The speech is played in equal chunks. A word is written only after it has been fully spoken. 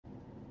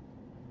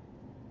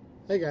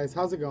Hey guys,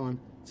 how's it going?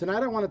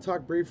 Tonight I want to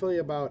talk briefly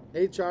about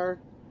H.R.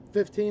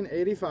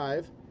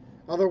 1585,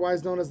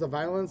 otherwise known as the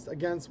Violence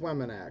Against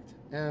Women Act,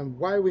 and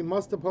why we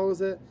must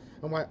oppose it,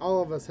 and why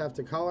all of us have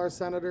to call our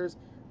senators,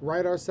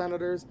 write our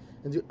senators,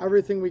 and do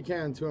everything we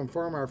can to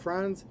inform our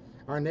friends,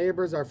 our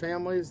neighbors, our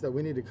families that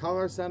we need to call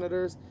our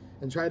senators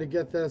and try to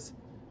get this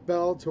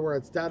bill to where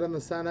it's dead in the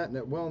Senate and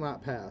it will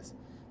not pass.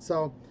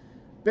 So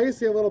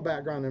basically, a little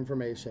background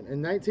information. In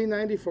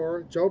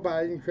 1994, Joe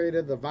Biden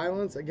created the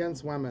Violence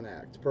Against Women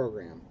Act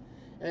program.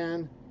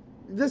 And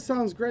this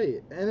sounds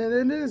great. And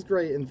it is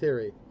great in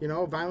theory. You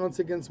know, violence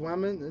against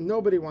women.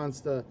 Nobody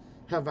wants to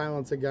have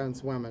violence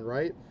against women,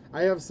 right?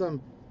 I have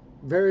some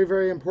very,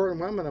 very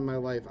important women in my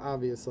life,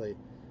 obviously.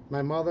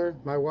 My mother,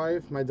 my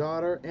wife, my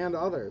daughter, and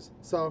others.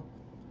 So,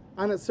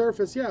 on its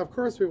surface, yeah, of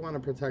course we want to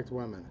protect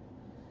women.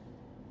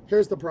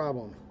 Here's the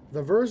problem.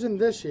 The version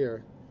this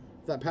year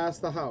that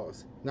passed the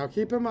House. Now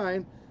keep in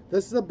mind,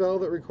 this is a bill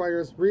that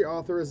requires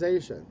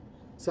reauthorization.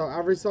 So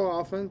every so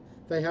often,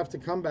 they have to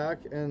come back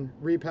and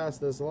repass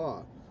this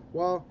law.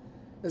 Well,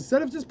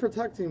 instead of just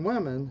protecting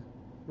women,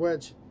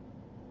 which,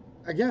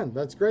 again,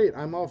 that's great,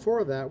 I'm all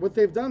for that, what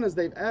they've done is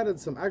they've added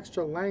some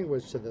extra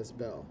language to this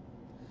bill.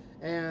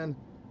 And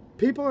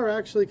people are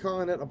actually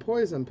calling it a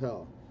poison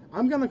pill.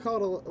 I'm going to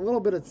call it a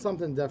little bit of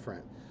something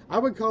different. I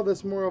would call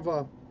this more of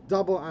a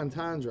double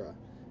entendre.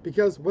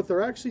 Because what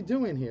they're actually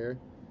doing here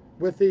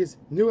with these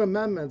new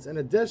amendments and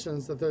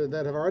additions that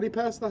have already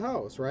passed the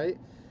House, right,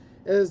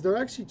 is they're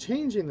actually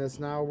changing this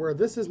now where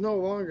this is no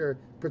longer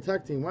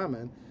protecting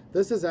women.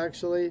 This is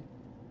actually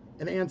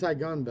an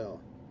anti-gun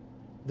bill.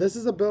 This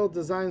is a bill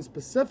designed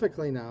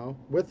specifically now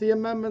with the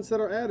amendments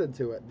that are added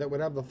to it that would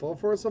have the full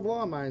force of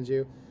law, mind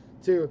you,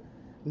 to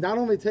not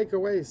only take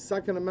away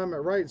Second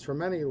Amendment rights from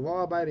many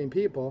law-abiding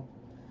people,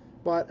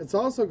 but it's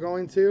also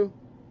going to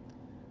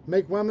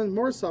make women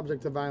more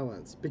subject to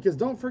violence. Because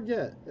don't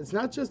forget, it's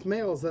not just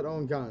males that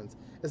own guns.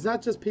 It's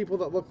not just people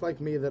that look like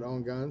me that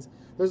own guns.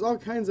 There's all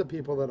kinds of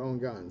people that own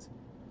guns.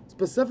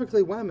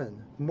 Specifically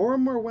women. More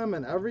and more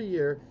women every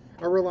year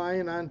are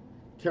relying on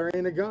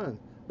carrying a gun,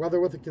 whether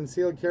with a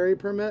concealed carry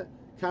permit,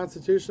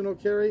 constitutional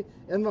carry,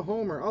 in the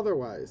home or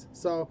otherwise.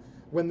 So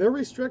when they're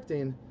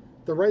restricting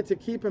the right to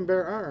keep and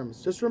bear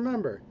arms, just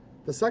remember,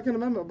 the Second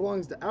Amendment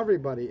belongs to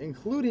everybody,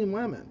 including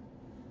women.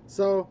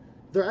 So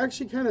they're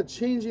actually kind of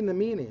changing the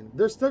meaning.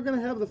 They're still going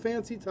to have the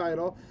fancy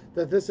title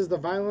that this is the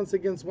Violence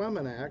Against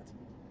Women Act.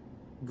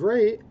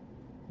 Great,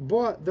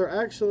 but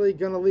they're actually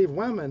going to leave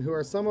women, who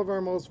are some of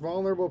our most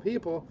vulnerable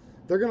people,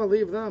 they're going to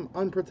leave them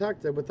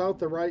unprotected without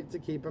the right to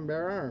keep and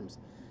bear arms.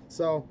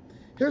 So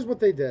here's what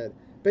they did.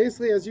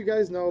 Basically, as you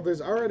guys know,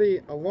 there's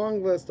already a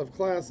long list of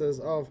classes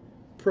of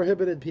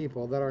prohibited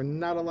people that are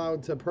not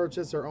allowed to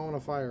purchase or own a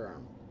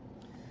firearm.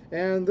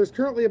 And there's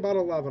currently about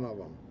 11 of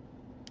them.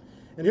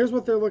 And here's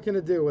what they're looking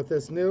to do with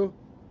this new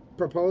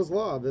proposed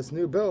law, this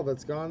new bill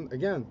that's gone,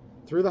 again,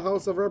 through the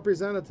House of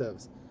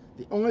Representatives.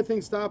 The only thing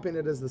stopping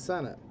it is the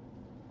Senate.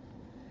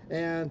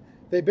 And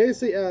they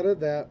basically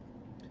added that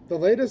the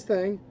latest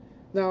thing,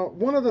 now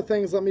one of the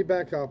things, let me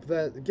back up,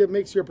 that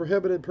makes you a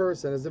prohibited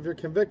person is if you're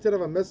convicted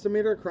of a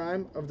misdemeanor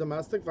crime of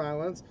domestic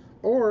violence,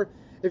 or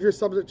if you're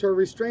subject to a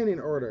restraining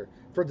order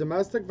for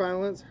domestic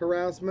violence,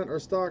 harassment, or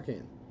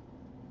stalking,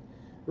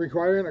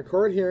 requiring a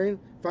court hearing,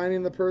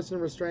 finding the person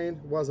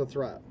restrained was a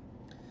threat.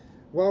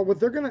 Well, what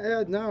they're going to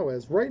add now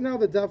is, right now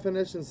the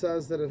definition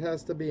says that it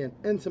has to be an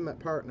intimate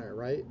partner,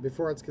 right,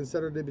 before it's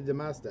considered to be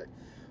domestic.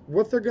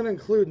 What they're going to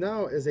include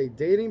now is a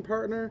dating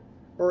partner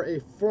or a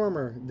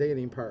former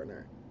dating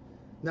partner.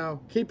 Now,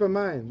 keep in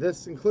mind,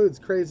 this includes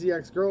crazy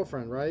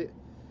ex-girlfriend, right?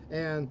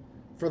 And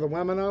for the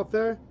women out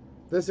there,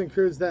 this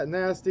includes that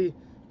nasty,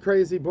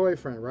 crazy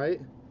boyfriend,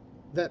 right?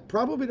 That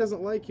probably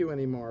doesn't like you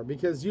anymore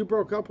because you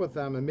broke up with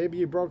them and maybe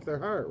you broke their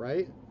heart,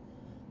 right?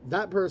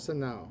 That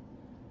person now,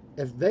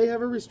 if they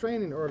have a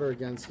restraining order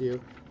against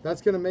you,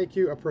 that's going to make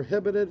you a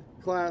prohibited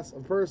class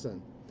of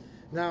person.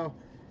 Now,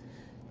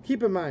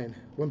 keep in mind,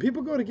 when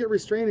people go to get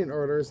restraining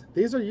orders,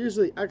 these are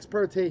usually ex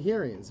parte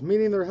hearings,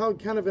 meaning they're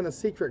held kind of in a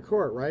secret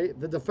court, right?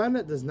 The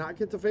defendant does not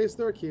get to face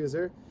their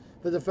accuser.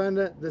 The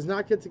defendant does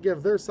not get to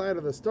give their side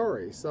of the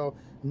story. So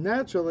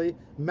naturally,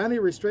 many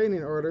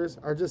restraining orders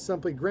are just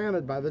simply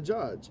granted by the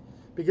judge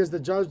because the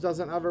judge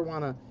doesn't ever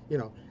want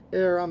to,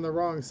 err on the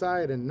wrong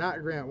side and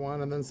not grant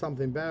one and then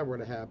something bad were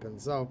to happen.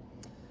 So,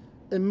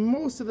 and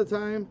most of the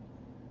time,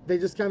 they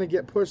just kind of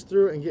get pushed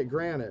through and get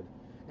granted.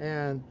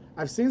 And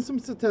I've seen some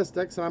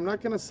statistics, and I'm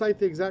not going to cite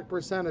the exact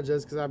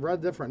percentages because I've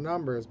read different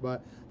numbers,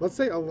 but let's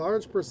say a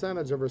large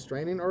percentage of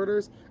restraining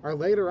orders are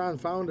later on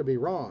found to be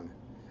wrong,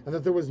 and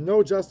that there was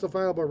no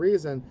justifiable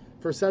reason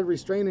for said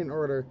restraining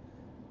order,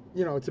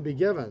 to be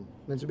given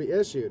and to be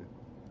issued.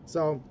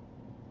 So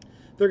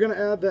they're going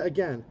to add that,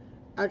 again,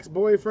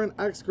 ex-boyfriend,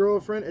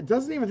 ex-girlfriend. It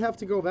doesn't even have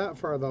to go that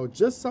far, though.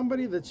 Just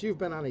somebody that you've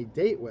been on a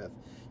date with.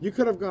 You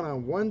could have gone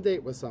on one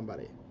date with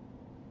somebody.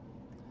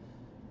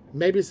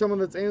 Maybe someone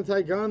that's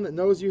anti-gun, that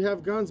knows you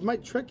have guns,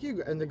 might trick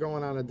you into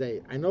going on a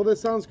date. I know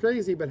this sounds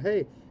crazy, but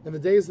hey, in the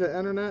days of the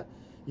internet,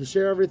 you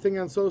share everything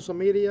on social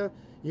media.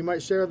 You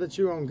might share that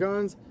you own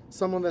guns.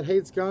 Someone that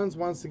hates guns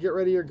wants to get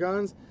rid of your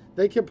guns.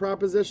 They could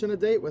proposition a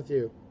date with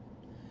you.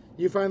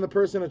 You find the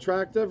person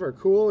attractive or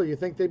cool, or you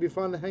think they'd be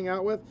fun to hang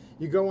out with.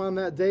 You go on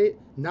that date.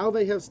 Now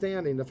they have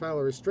standing to file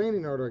a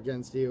restraining order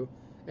against you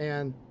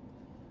and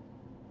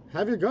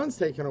have your guns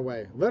taken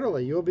away.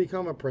 Literally, you'll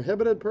become a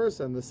prohibited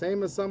person, the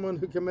same as someone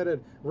who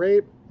committed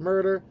rape,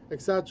 murder,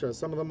 etc.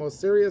 Some of the most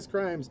serious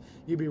crimes,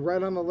 you'd be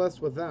right on the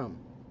list with them.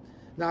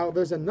 Now,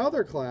 there's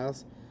another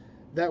class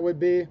that would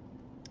be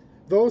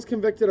those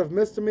convicted of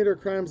misdemeanor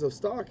crimes of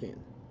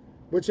stalking,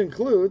 which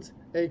includes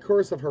a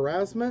course of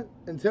harassment,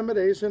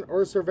 intimidation,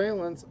 or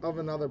surveillance of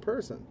another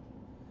person.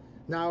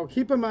 Now,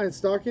 keep in mind,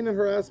 stalking and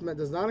harassment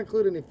does not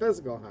include any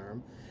physical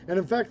harm, and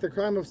in fact, the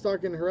crime of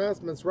stalking and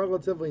harassment is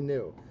relatively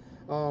new.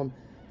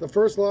 The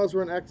first laws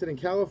were enacted in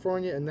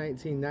California in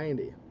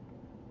 1990.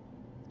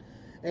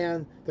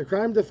 And the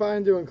crime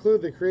defined to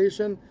include the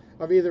creation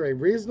of either a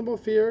reasonable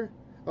fear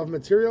of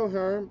material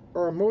harm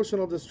or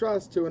emotional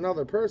distress to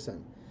another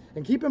person.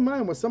 And keep in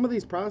mind, with some of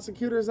these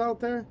prosecutors out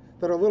there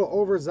that are a little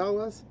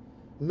overzealous,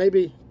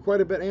 maybe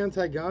quite a bit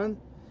anti-gun,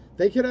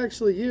 they could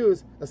actually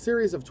use a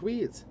series of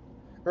tweets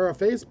or a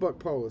Facebook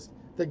post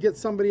that gets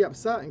somebody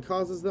upset and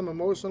causes them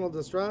emotional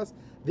distress.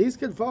 These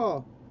could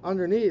fall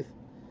underneath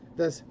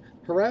this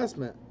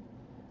harassment,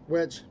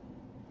 which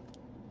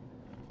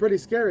pretty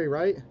scary,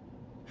 right?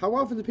 How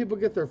often do people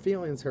get their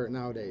feelings hurt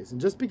nowadays? And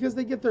just because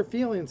they get their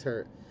feelings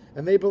hurt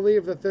and they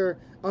believe that they're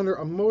under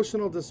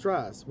emotional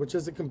distress, which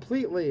is a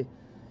completely,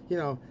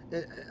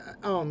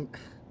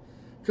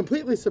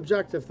 completely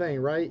subjective thing,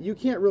 right? You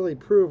can't really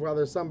prove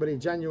whether somebody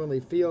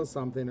genuinely feels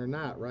something or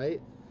not, right?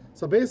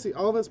 So basically,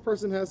 all this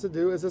person has to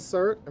do is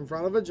assert in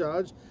front of a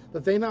judge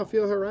that they now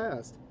feel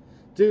harassed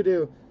due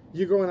to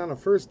you going on a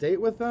first date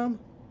with them.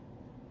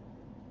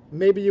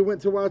 Maybe you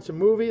went to watch a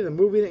movie, the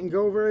movie didn't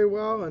go very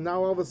well, and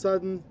now all of a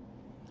sudden,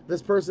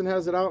 this person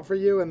has it out for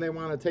you and they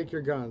want to take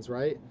your guns,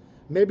 right?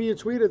 Maybe you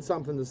tweeted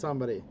something to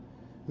somebody.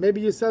 Maybe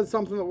you said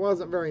something that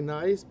wasn't very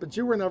nice, but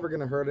you were never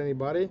going to hurt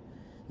anybody.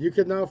 You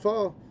could now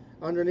fall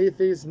underneath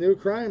these new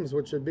crimes,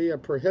 which would be a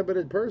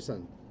prohibited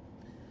person.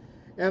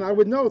 And I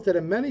would note that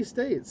in many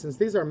states, since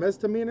these are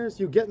misdemeanors,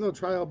 you get no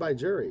trial by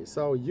jury.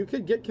 So you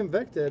could get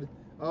convicted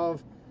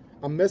of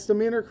a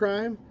misdemeanor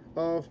crime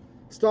of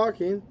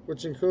stalking,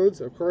 which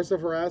includes a course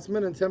of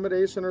harassment,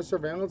 intimidation, or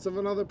surveillance of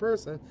another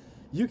person.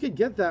 You could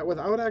get that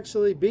without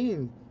actually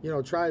being,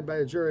 tried by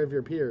a jury of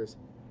your peers.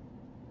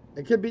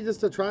 It could be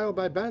just a trial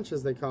by bench,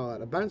 as they call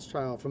it, a bench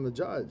trial from the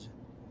judge,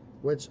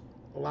 which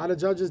a lot of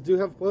judges do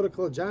have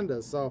political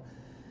agendas. So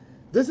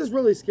this is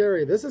really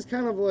scary. This is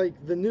kind of like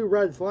the new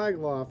red flag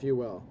law, if you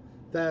will,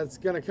 that's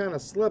going to kind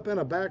of slip in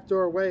a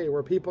backdoor way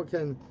where people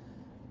can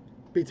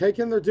be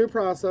taking their due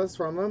process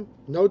from them,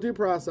 no due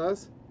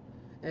process,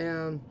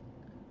 and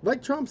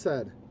like Trump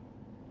said,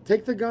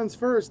 take the guns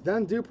first,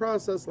 then due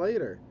process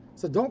later.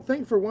 So don't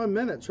think for 1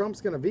 minute Trump's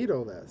going to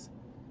veto this.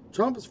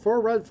 Trump's for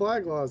red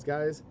flag laws,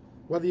 guys.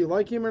 Whether you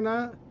like him or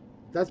not,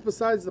 that's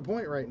besides the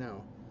point right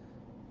now.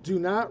 Do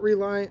not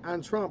rely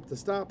on Trump to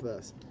stop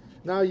this.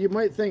 Now, you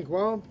might think,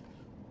 well,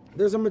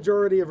 there's a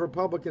majority of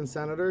Republican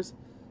senators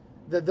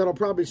that'll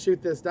probably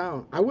shoot this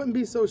down. I wouldn't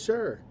be so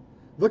sure.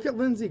 Look at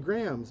Lindsey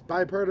Graham's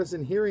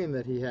bipartisan hearing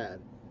that he had,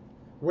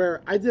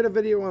 where I did a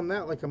video on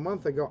that like a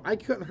month ago. I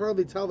couldn't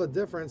hardly tell the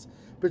difference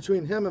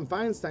between him and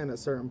Feinstein at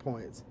certain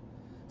points.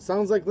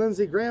 Sounds like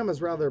Lindsey Graham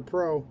is rather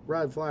pro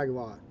red flag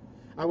law.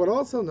 I would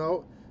also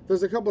note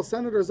there's a couple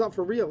senators up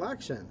for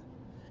re-election,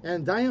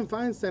 and Dianne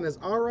Feinstein is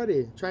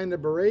already trying to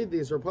berate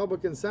these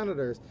Republican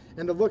senators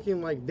into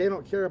looking like they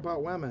don't care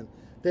about women.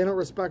 They don't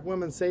respect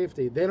women's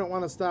safety. They don't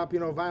want to stop,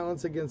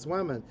 violence against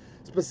women.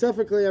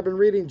 Specifically, I've been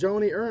reading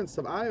Joni Ernst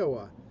of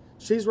Iowa.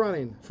 She's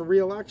running for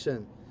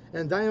re-election.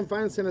 And Dianne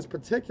Feinstein is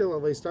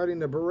particularly starting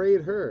to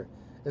berate her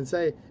and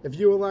say, if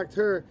you elect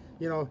her,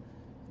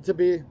 to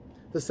be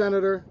the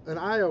senator in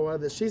Iowa,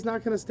 that she's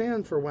not going to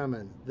stand for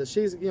women, that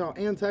she's,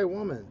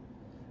 anti-woman.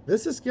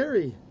 This is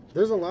scary.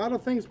 There's a lot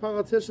of things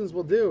politicians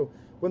will do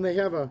when they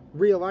have a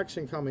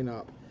re-election coming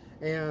up.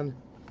 And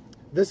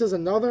this is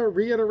another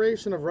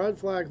reiteration of red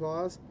flag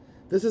laws.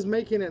 This is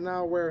making it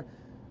now where,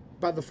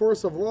 by the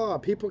force of law,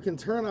 people can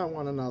turn on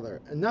one another.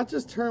 And not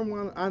just turn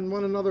on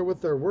one another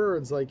with their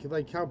words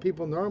like how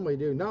people normally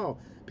do. No,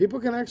 people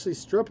can actually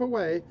strip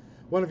away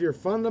one of your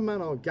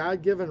fundamental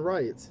God-given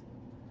rights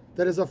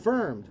that is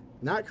affirmed,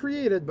 not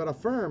created, but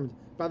affirmed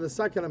by the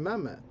Second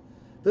Amendment.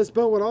 This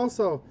bill would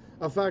also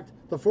affect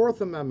the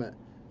Fourth Amendment,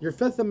 your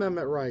Fifth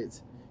Amendment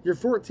rights, your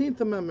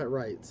 14th Amendment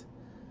rights.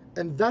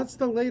 And that's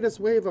the latest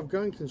wave of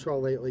gun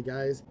control lately,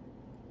 guys.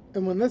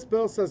 And when this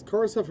bill says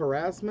course of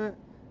harassment,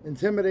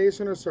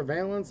 intimidation, or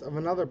surveillance of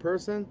another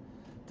person,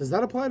 does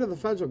that apply to the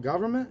federal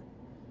government?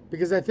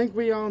 Because I think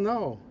we all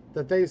know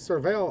that they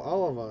surveil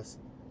all of us.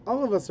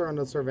 All of us are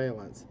under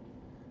surveillance.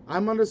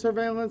 I'm under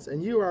surveillance,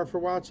 and you are for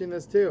watching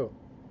this too.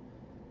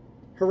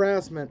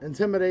 Harassment,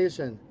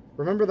 intimidation.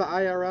 Remember the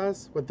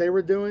IRS, what they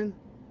were doing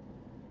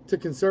to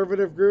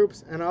conservative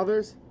groups and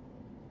others?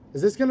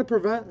 Is this going to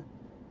prevent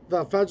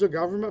the federal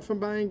government from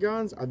buying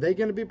guns? Are they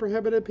going to be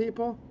prohibited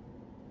people?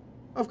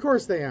 Of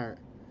course they aren't.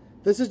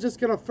 This is just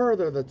going to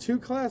further the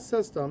two-class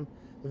system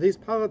that these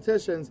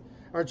politicians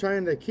are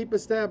trying to keep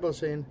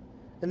establishing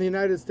in the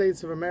United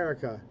States of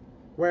America,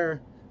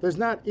 where there's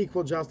not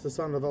equal justice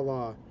under the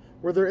law,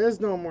 where there is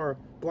no more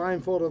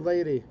blindfolded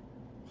lady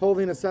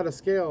holding a set of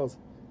scales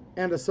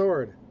and a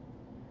sword.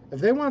 If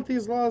they want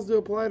these laws to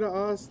apply to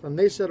us, then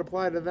they should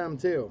apply to them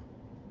too.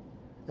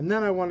 And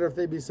then I wonder if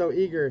they'd be so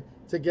eager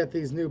to get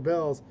these new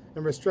bills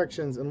and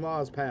restrictions and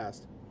laws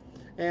passed.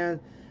 And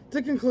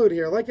to conclude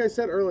here, like I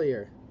said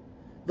earlier,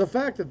 the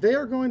fact that they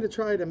are going to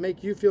try to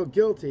make you feel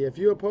guilty if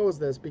you oppose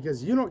this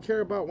because you don't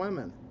care about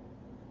women,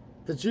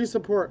 that you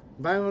support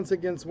violence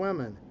against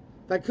women,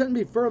 that couldn't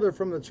be further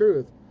from the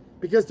truth,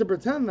 because to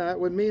pretend that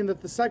would mean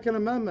that the Second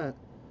Amendment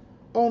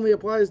only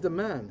applies to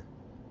men.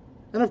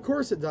 And of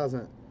course it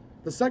doesn't.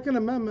 The Second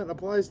Amendment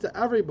applies to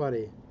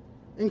everybody,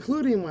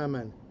 including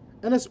women,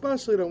 and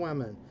especially to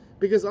women,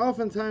 because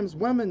oftentimes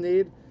women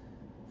need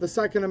the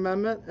Second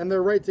Amendment and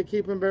their right to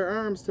keep and bear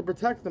arms to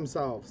protect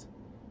themselves.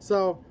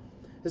 So,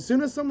 as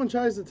soon as someone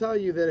tries to tell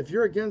you that if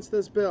you're against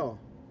this bill,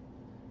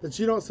 that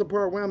you don't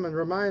support women,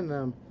 remind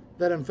them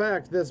that in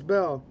fact this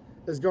bill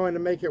is going to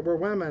make it where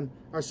women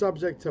are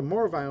subject to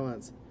more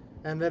violence,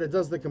 and that it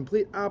does the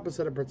complete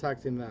opposite of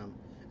protecting them.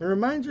 And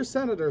remind your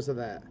senators of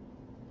that.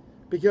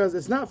 Because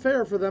it's not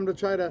fair for them to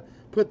try to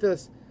put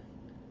this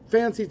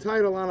fancy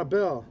title on a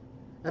bill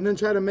and then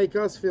try to make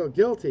us feel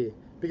guilty,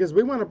 because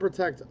we want to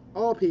protect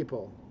all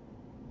people,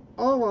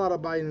 all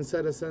law-abiding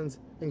citizens,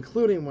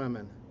 including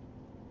women.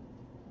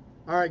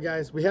 All right,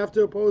 guys, we have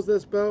to oppose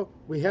this bill.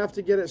 We have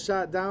to get it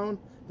shot down.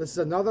 This is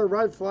another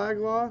red flag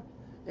law,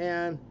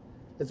 and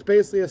it's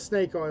basically a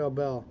snake oil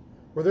bill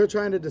where they're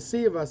trying to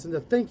deceive us into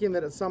thinking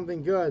that it's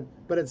something good,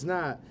 but it's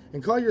not.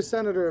 And call your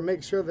senator and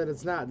make sure that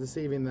it's not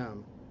deceiving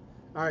them.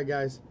 All right,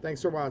 guys,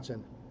 thanks for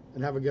watching,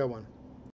 and have a good one.